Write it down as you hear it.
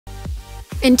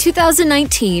In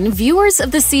 2019, viewers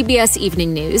of the CBS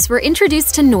Evening News were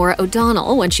introduced to Norah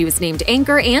O'Donnell when she was named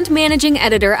anchor and managing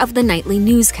editor of the nightly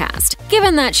newscast.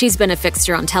 Given that she's been a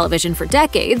fixture on television for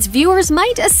decades, viewers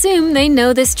might assume they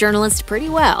know this journalist pretty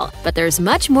well, but there's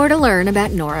much more to learn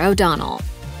about Norah O'Donnell.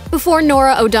 Before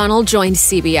Norah O'Donnell joined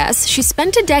CBS, she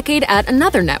spent a decade at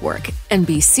another network,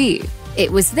 NBC. It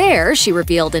was there, she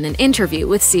revealed in an interview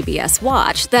with CBS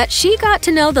Watch, that she got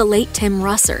to know the late Tim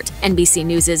Russert, NBC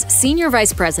News' senior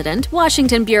vice president,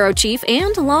 Washington bureau chief,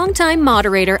 and longtime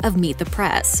moderator of Meet the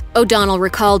Press. O'Donnell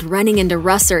recalled running into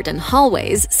Russert in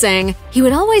hallways, saying, "He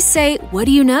would always say, 'What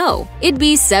do you know?' It'd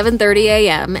be 7:30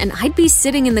 a.m., and I'd be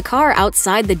sitting in the car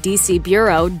outside the DC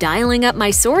bureau dialing up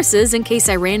my sources in case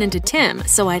I ran into Tim,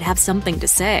 so I'd have something to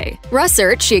say."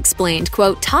 Russert, she explained,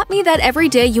 quote, "taught me that every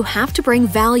day you have to bring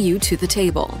value to the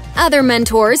table." Other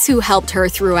mentors who helped her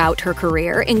throughout her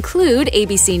career include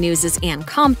ABC News' Ann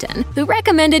Compton, who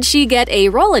recommended she get a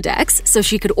Rolodex so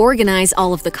she could organize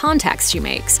all of the contacts she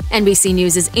makes. NBC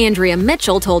News' Andrea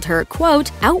Mitchell told her, quote,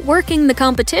 "Outworking the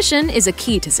competition is a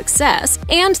key to success."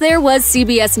 And there was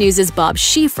CBS News' Bob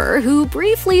Schieffer, who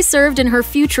briefly served in her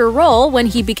future role when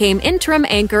he became interim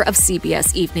anchor of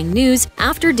CBS Evening News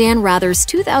after Dan Rather's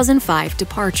 2005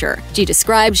 departure. She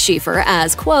described Schieffer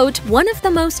as, quote, "one of the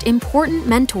most important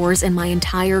mentors in my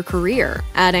entire career,"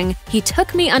 adding, "He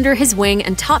took me under his wing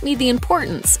and taught me the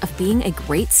importance of being a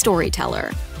great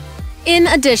storyteller." In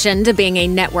addition to being a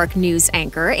network news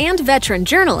anchor and veteran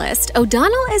journalist,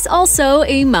 O'Donnell is also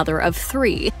a mother of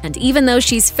 3, and even though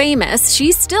she's famous,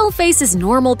 she still faces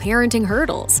normal parenting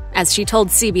hurdles. As she told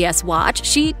CBS Watch,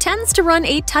 she tends to run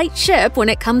a tight ship when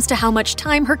it comes to how much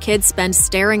time her kids spend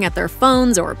staring at their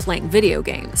phones or playing video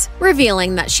games.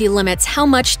 Revealing that she limits how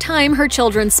much time her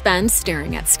children spend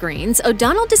staring at screens,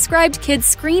 O'Donnell described kids'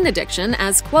 screen addiction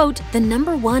as, quote, "the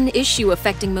 #1 issue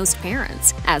affecting most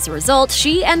parents." As a result,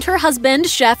 she and her husband,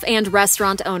 chef and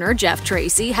restaurant owner Jeff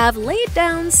Tracy, have laid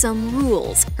down some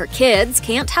rules. Her kids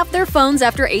can't have their phones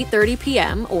after 8:30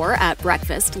 p.m. or at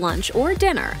breakfast, lunch, or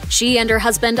dinner. She and her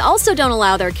husband also don't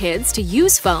allow their kids to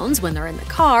use phones when they're in the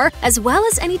car, as well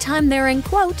as anytime they're in,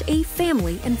 quote, "a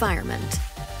family environment."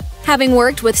 Having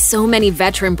worked with so many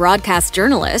veteran broadcast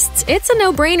journalists, it's a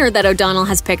no-brainer that O'Donnell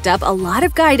has picked up a lot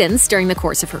of guidance during the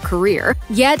course of her career.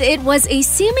 Yet it was a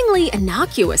seemingly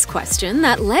innocuous question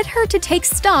that led her to take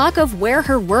stock of where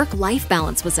her work-life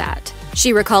balance was at.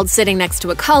 She recalled sitting next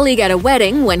to a colleague at a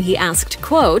wedding when he asked,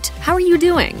 quote, "How are you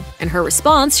doing?" In her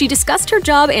response, she discussed her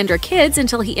job and her kids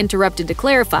until he interrupted to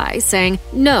clarify, saying,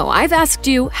 "No, I've asked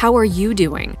you, how are you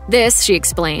doing?" This, she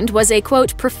explained, was a,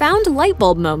 quote, "profound light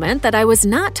bulb moment that I was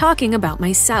not talking about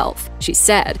myself." She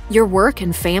said, "Your work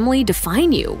and family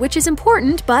define you, which is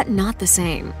important but not the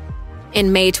same."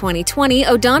 In May 2020,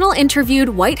 O'Donnell interviewed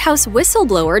White House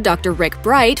whistleblower Dr. Rick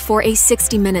Bright for a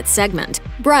 60-minute segment.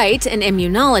 Bright, an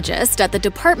immunologist at the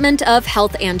Department of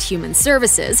Health and Human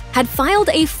Services, had filed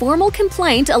a formal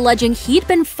complaint alleging he'd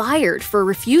been fired for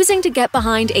refusing to get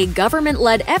behind a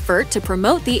government-led effort to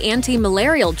promote the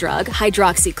anti-malarial drug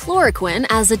hydroxychloroquine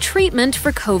as a treatment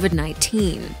for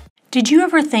COVID-19. Did you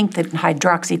ever think that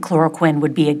hydroxychloroquine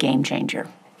would be a game changer?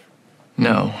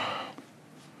 No.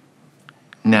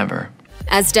 Never.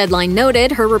 As Deadline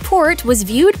noted, her report was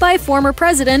viewed by former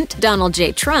President Donald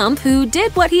J. Trump, who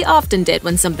did what he often did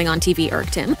when something on TV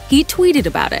irked him. He tweeted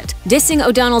about it. Dissing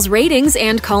O'Donnell's ratings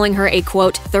and calling her a,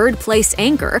 quote, "third-place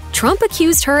anchor," Trump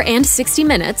accused her and 60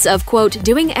 Minutes of, quote,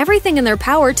 "doing everything in their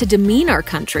power to demean our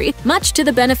country, much to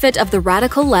the benefit of the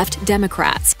radical left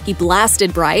Democrats." He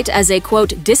blasted Bright as a,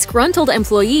 quote, "disgruntled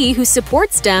employee who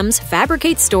supports Dems,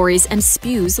 fabricates stories, and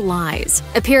spews lies."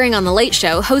 Appearing on The Late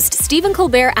Show, host Stephen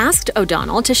Colbert asked O'Donnell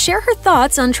to share her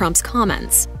thoughts on Trump's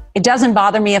comments. It doesn't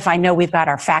bother me if I know we've got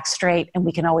our facts straight, and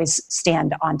we can always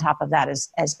stand on top of that as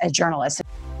journalists.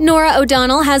 Norah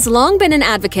O'Donnell has long been an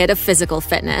advocate of physical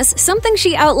fitness, something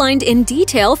she outlined in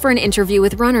detail for an interview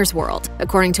with Runner's World.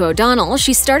 According to O'Donnell,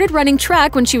 she started running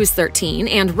track when she was 13,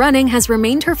 and running has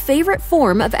remained her favorite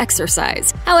form of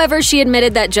exercise. However, she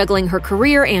admitted that juggling her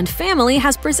career and family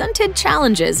has presented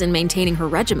challenges in maintaining her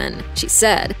regimen. She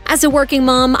said, "As a working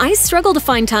mom, I struggle to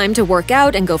find time to work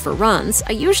out and go for runs.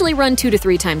 I usually run 2 to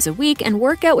 3 times a week and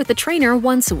work out with a trainer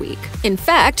once a week." In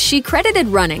fact, she credited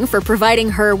running for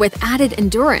providing her with added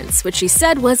endurance, which she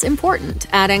said was important,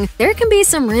 adding, "There can be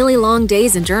some really long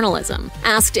days in journalism."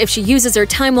 Asked if she uses her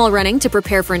time while running to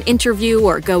prepare for an interview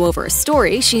or go over a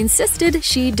story, she insisted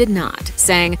she did not,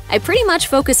 saying, "I pretty much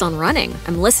focus on running.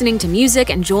 I'm listening to music,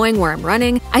 enjoying where I'm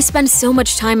running. I spend so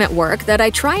much time at work that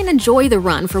I try and enjoy the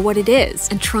run for what it is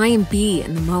and try and be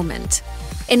in the moment."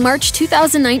 In March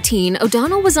 2019,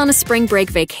 O'Donnell was on a spring break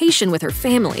vacation with her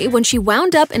family when she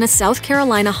wound up in a South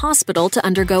Carolina hospital to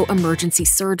undergo emergency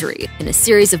surgery. In a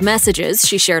series of messages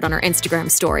she shared on her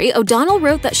Instagram story, O'Donnell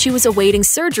wrote that she was awaiting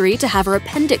surgery to have her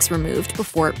appendix removed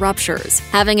before it ruptures.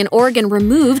 Having an organ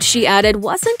removed, she added,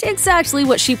 wasn't exactly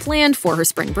what she planned for her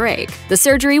spring break. The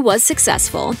surgery was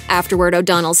successful. Afterward,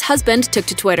 O'Donnell's husband took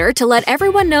to Twitter to let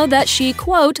everyone know that she,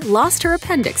 quote, lost her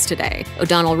appendix today.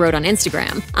 O'Donnell wrote on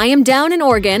Instagram, I am down in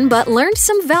Oregon, but learned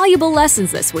some valuable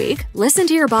lessons this week. Listen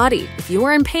to your body. If you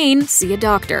are in pain, see a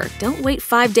doctor. Don't wait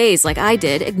 5 days like I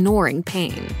did, ignoring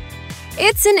pain.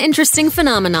 It's an interesting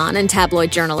phenomenon in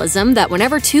tabloid journalism that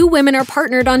whenever two women are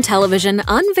partnered on television,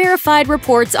 unverified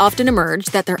reports often emerge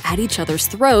that they're at each other's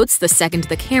throats the second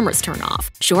the cameras turn off.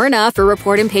 Sure enough, a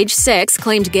report in Page 6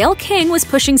 claimed Gayle King was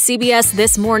pushing CBS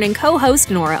This Morning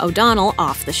co-host Norah O'Donnell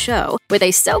off the show, with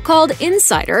a so-called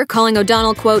insider calling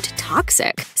O'Donnell, quote,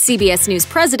 toxic. CBS News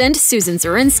president Susan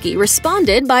Zirinsky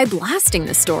responded by blasting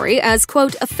the story as,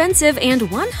 quote, offensive and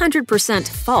 100%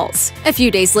 false. A few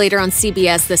days later on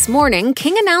CBS This Morning,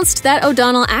 King announced that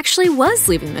O'Donnell actually was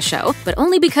leaving the show, but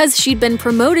only because she'd been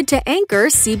promoted to anchor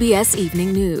CBS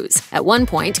Evening News. At one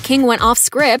point, King went off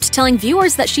script, telling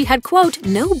viewers that she had, quote,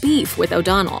 no beef with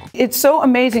O'Donnell. It's so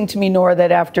amazing to me, Norah,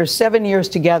 that after 7 years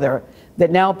together, that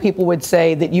now people would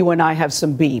say that you and I have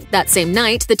some beef. That same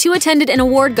night, the two attended an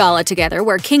award gala together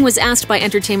where King was asked by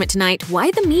Entertainment Tonight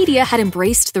why the media had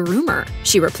embraced the rumor.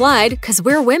 She replied, "'Cause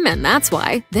we're women, that's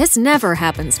why. This never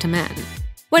happens to men."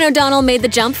 When O'Donnell made the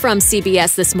jump from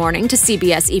CBS This Morning to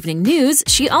CBS Evening News,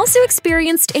 she also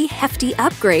experienced a hefty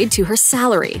upgrade to her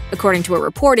salary. According to a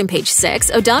report in Page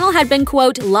 6, O'Donnell had been,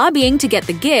 quote, lobbying to get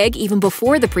the gig even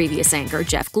before the previous anchor,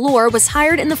 Jeff Glor, was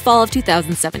hired in the fall of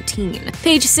 2017.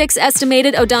 Page 6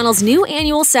 estimated O'Donnell's new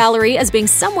annual salary as being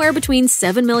somewhere between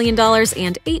 $7 million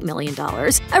and $8 million,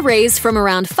 a raise from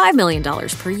around $5 million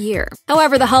per year.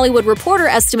 However, The Hollywood Reporter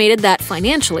estimated that,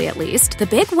 financially at least, the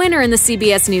big winner in the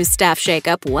CBS News staff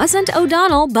shakeup wasn't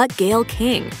O'Donnell, but Gayle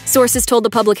King. Sources told the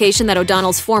publication that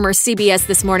O'Donnell's former CBS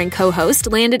This Morning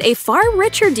co-host landed a far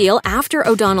richer deal after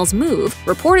O'Donnell's move,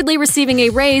 reportedly receiving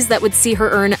a raise that would see her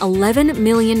earn $11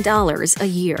 million a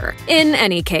year. In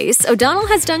any case, O'Donnell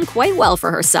has done quite well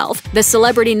for herself. The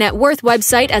Celebrity Net Worth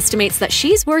website estimates that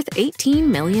she's worth $18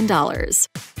 million.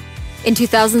 In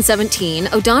 2017,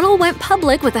 O'Donnell went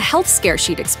public with a health scare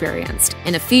she'd experienced.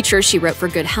 In a feature she wrote for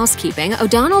Good Housekeeping,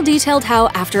 O'Donnell detailed how,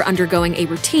 after undergoing a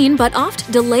routine but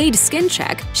oft-delayed skin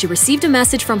check, she received a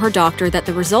message from her doctor that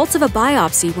the results of a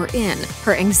biopsy were in.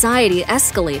 Her anxiety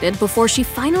escalated before she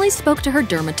finally spoke to her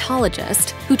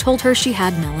dermatologist, who told her she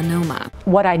had melanoma.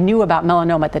 What I knew about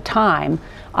melanoma at the time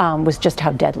was just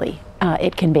how deadly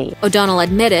it can be. O'Donnell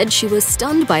admitted she was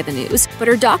stunned by the news, but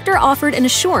her doctor offered an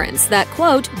assurance that,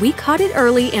 quote, we caught it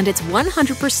early and it's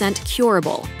 100%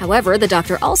 curable. However, the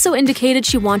doctor also indicated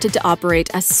she wanted to operate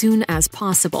as soon as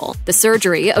possible. The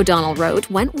surgery, O'Donnell wrote,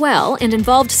 went well and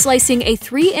involved slicing a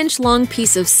 3-inch long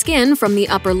piece of skin from the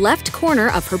upper left corner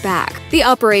of her back. The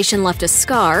operation left a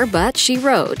scar, but she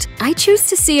wrote, I choose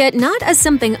to see it not as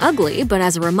something ugly, but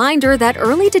as a reminder that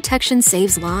early detection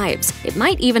saves lives. It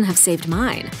might even have saved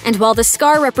mine. And while the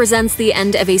scar represents the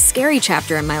end of a scary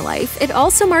chapter in my life, it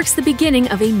also marks the beginning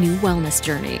of a new wellness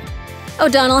journey.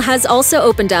 O'Donnell has also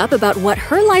opened up about what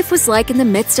her life was like in the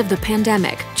midst of the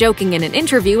pandemic, joking in an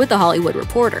interview with The Hollywood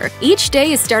Reporter. Each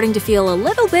day is starting to feel a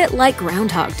little bit like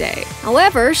Groundhog Day.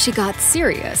 However, she got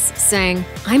serious, saying,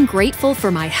 I'm grateful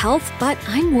for my health, but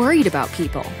I'm worried about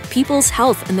people's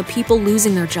health and the people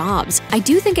losing their jobs. I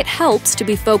do think it helps to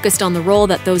be focused on the role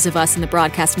that those of us in the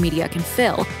broadcast media can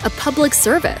fill, a public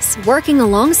service, working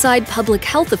alongside public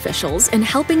health officials and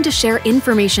helping to share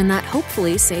information that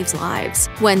hopefully saves lives.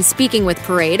 When speaking with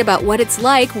Parade about what it's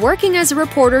like working as a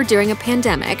reporter during a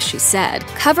pandemic, she said,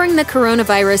 covering the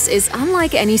coronavirus is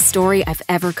unlike any story I've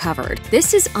ever covered.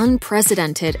 This is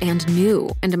unprecedented and new,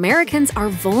 and Americans are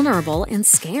vulnerable and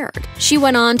scared. She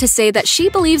went on to say that she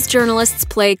believes journalists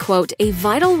play, quote, a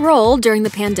vital role during the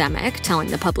pandemic, telling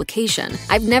the publication,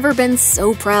 I've never been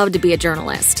so proud to be a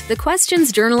journalist. The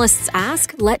questions journalists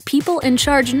ask let people in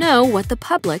charge know what the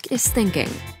public is thinking.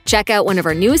 Check out one of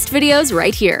our newest videos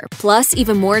right here. Plus,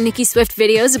 even more Nicki Swift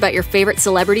videos about your favorite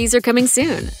celebrities are coming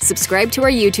soon. Subscribe to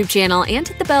our YouTube channel and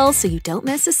hit the bell so you don't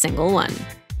miss a single one.